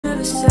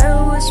never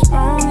said what's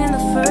wrong in the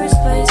first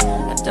place.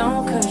 I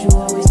don't, cause you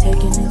always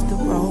taking it the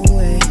wrong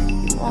way.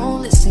 You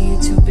won't listen,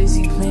 you're too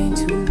busy playing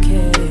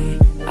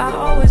 2K. I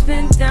always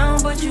been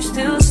down, but you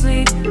still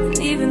sleep. And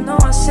even though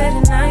I said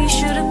it now, you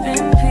should've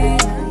been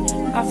peed.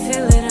 I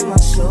feel it in my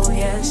soul,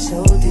 yeah, it's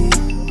so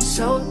deep.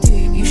 So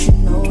deep, you should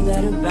know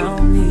that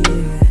about me,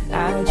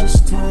 yeah. I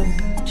just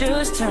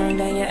turned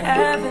down your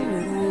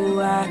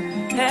avenue. I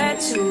had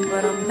to,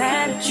 but I'm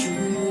mad at you,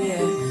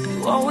 yeah.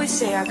 You always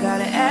say I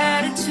got an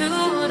attitude,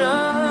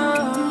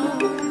 oh,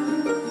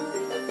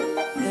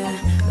 yeah.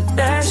 But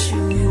that's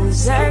you, you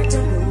was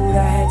acting rude.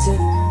 I had to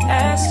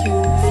ask you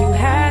if you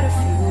had a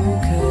few,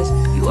 cause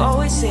you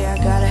always say I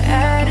got an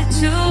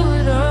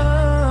attitude, oh.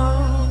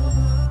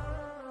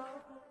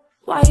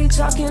 Why you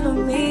talking to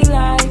me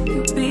like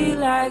you be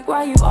like?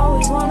 Why you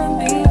always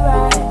wanna be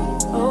right?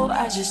 Oh,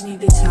 I just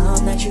need the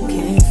time that you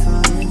can't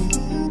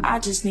find. I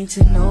just need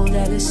to know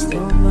that it's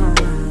still mine.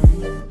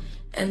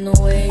 And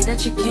the way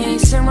that you can't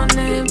say my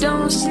name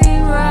don't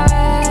seem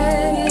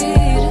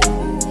right.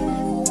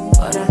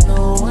 But I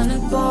know when to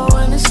go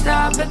and to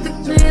stop at the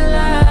green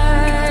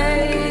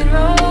light.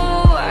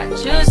 Oh, I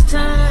just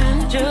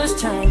turned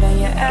down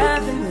your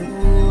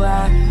avenue.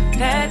 I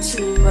had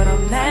to, but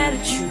I'm mad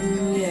at you,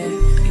 yeah.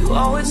 You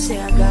always say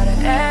I got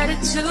an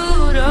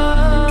attitude,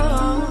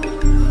 oh,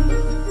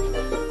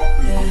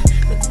 yeah.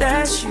 But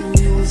that's you,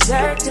 you was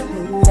acting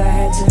rude. I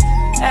had to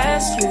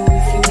ask you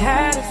if you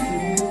had a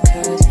few,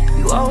 cause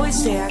you always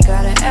say I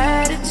got an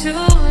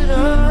attitude,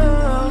 oh.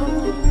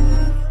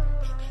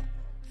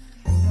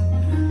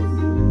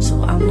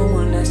 So I'm the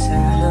one that's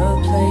out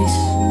of place.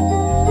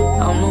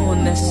 I'm the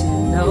one that's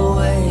in the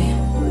way.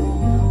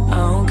 I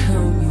don't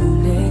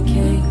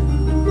communicate.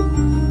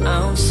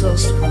 I'm so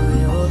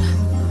spoiled.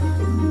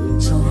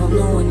 So I'm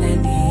the one that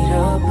need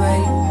a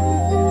break.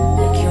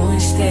 Like you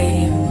ain't stay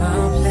in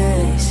my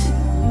place,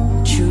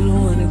 but you the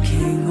one who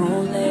came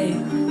home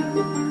late.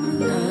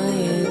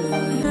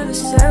 You never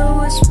said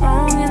what's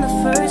wrong in the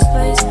first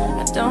place. I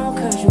don't,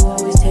 cause you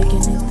always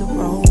taking it the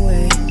wrong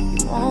way.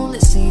 You won't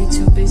listen, you're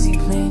too busy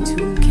playing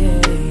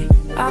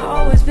 2K. I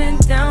always been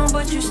down,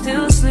 but you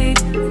still sleep.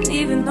 And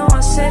even though I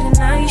said it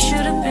now, you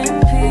should've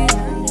been peed.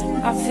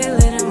 I feel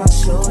it in my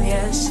soul,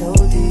 yeah, it's so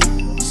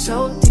deep.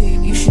 So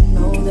deep, you should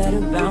know that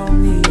about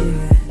me,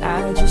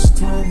 yeah. I just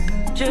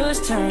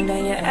turned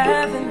down your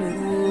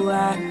avenue.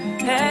 I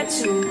had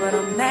to, but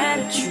I'm mad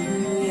at you,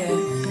 yeah.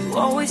 You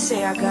always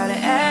say I got an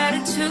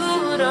attitude,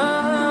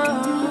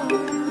 oh,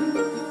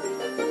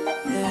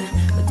 yeah.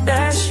 But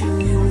that's you,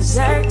 you was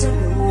acting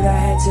rude. I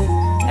had to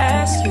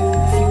ask you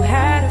if you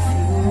had a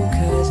few,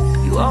 cause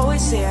you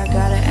always say I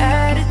got an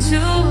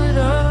attitude,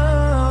 oh.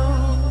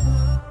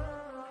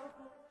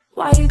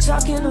 Why you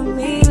talking to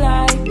me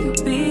like you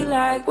be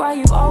like? Why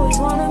you always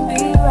wanna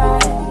be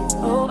right?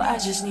 Oh, I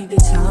just need the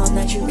time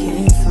that you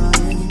can't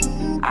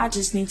find. I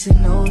just need to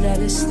know that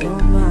it's still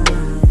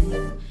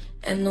mine.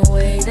 And the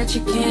way that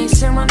you can't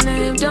say my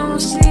name don't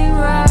seem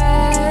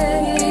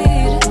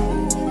right.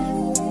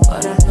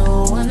 But I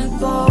know when to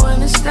go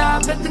and to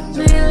stop at the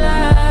green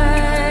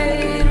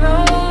light.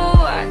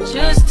 Oh, I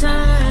just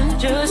turned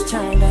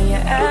down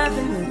your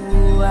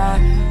avenue. I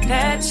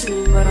had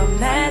to, but I'm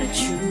mad at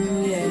you,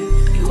 yeah.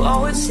 You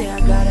always say I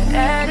got an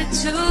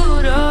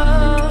attitude,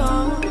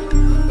 oh,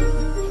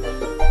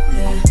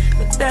 yeah.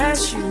 But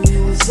that's you,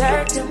 you was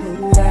acting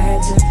rude. I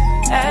had to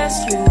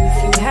ask you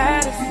if you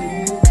had a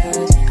few,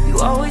 cause you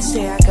always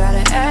say I got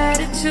an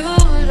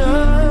attitude, oh.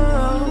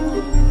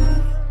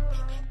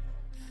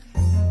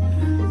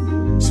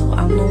 So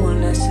I'm the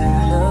one that's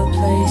out of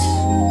place.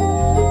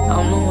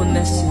 I'm the one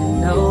that's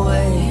in the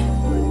way.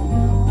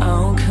 I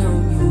don't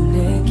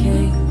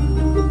communicate.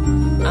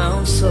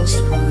 I'm so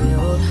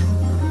spoiled.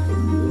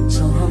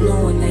 So I'm the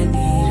one that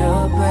need a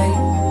break.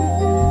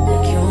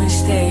 Like you ain't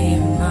stay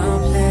in my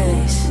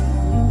place,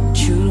 but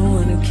you the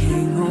one who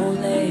came home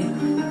late.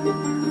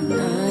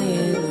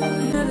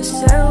 You never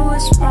said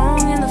what's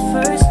wrong in the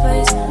first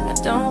place. I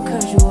don't,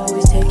 cause you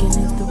always taking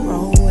it the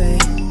wrong way.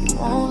 You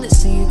won't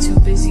listen, you're too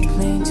busy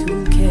playing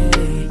 2K.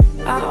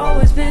 I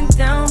always been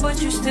down, but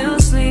you still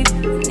sleep.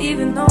 And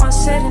even though I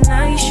said it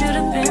now, you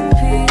should've been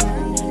peed.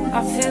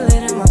 I feel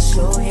it in my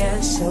soul, yeah,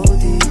 it's so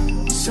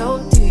deep. So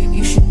deep,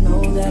 you should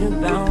know that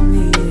about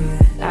me,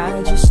 yeah.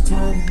 I just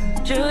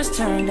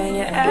turned down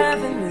your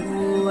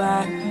avenue. I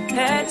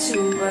had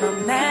to, but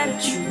I'm mad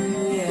at you,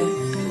 yeah.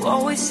 You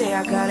always say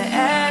I got an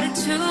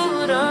attitude,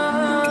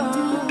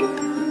 oh,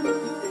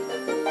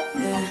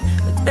 yeah.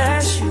 But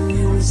that's you,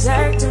 you was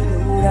acting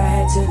rude. I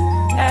had to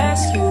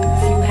ask you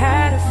if you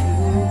had a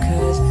few,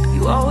 cause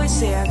you always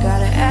say I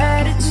got an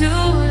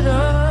attitude, oh.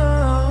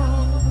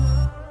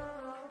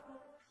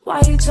 Why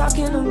you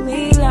talking to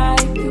me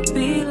like you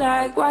be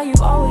like? Why you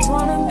always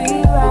wanna be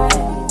right?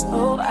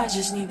 Oh, I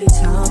just need the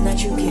time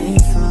that you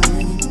can't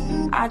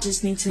find. I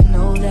just need to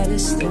know that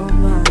it's still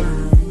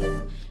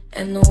mine.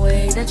 And the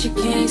way that you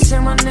can't say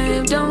my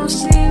name don't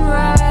seem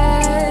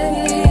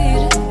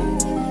right.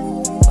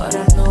 But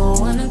I know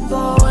when to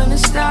go and to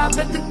stop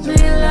at the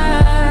green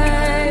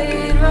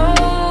light.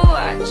 Oh,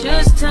 I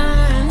just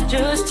turned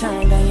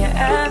down your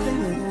avenue.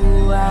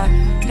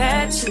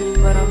 had to,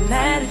 but I'm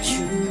mad at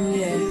you,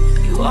 yeah.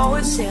 You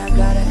always say I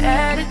got an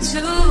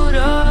attitude,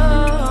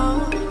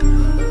 oh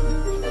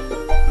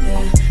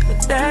yeah,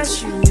 but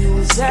that's you. You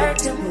was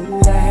acting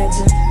rude, I had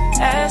to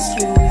ask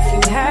you if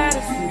you had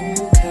a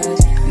few,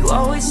 cause you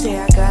always say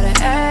I got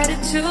an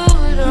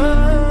attitude, oh